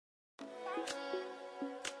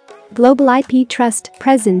globaliptrust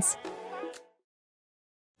presents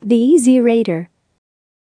the EZRAIDER.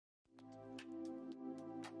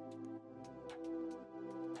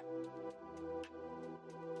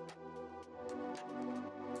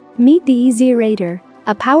 Meet the EZRAIDER,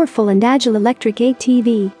 a powerful and agile electric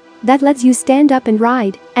ATV that lets you stand up and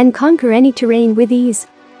ride and conquer any terrain with ease.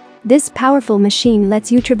 This powerful machine lets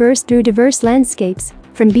you traverse through diverse landscapes,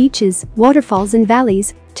 from beaches, waterfalls and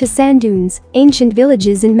valleys, to sand dunes, ancient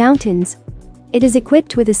villages and mountains. It is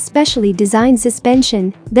equipped with a specially designed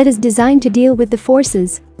suspension that is designed to deal with the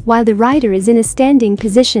forces while the rider is in a standing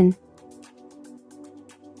position.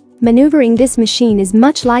 Maneuvering this machine is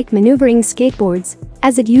much like maneuvering skateboards,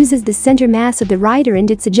 as it uses the center mass of the rider and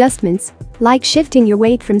its adjustments, like shifting your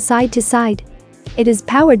weight from side to side. It is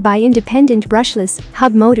powered by independent brushless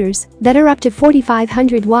hub motors that are up to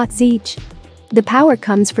 4,500 watts each. The power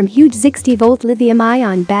comes from huge 60-volt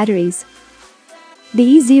lithium-ion batteries.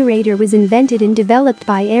 The EZRAIDER was invented and developed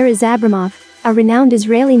by Erez Abramov, a renowned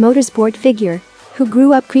Israeli motorsport figure who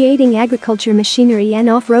grew up creating agriculture machinery and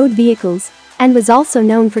off-road vehicles, and was also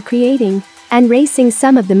known for creating and racing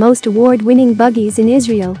some of the most award-winning buggies in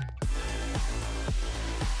Israel.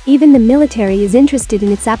 Even the military is interested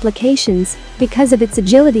in its applications because of its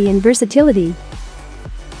agility and versatility.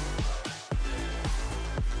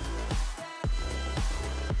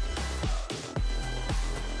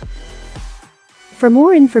 For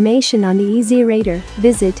more information on the EZRAIDER,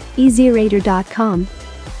 visit EZRAIDER.com.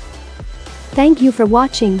 Thank you for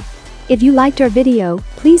watching. If you liked our video,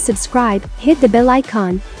 please subscribe, hit the bell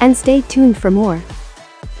icon, and stay tuned for more.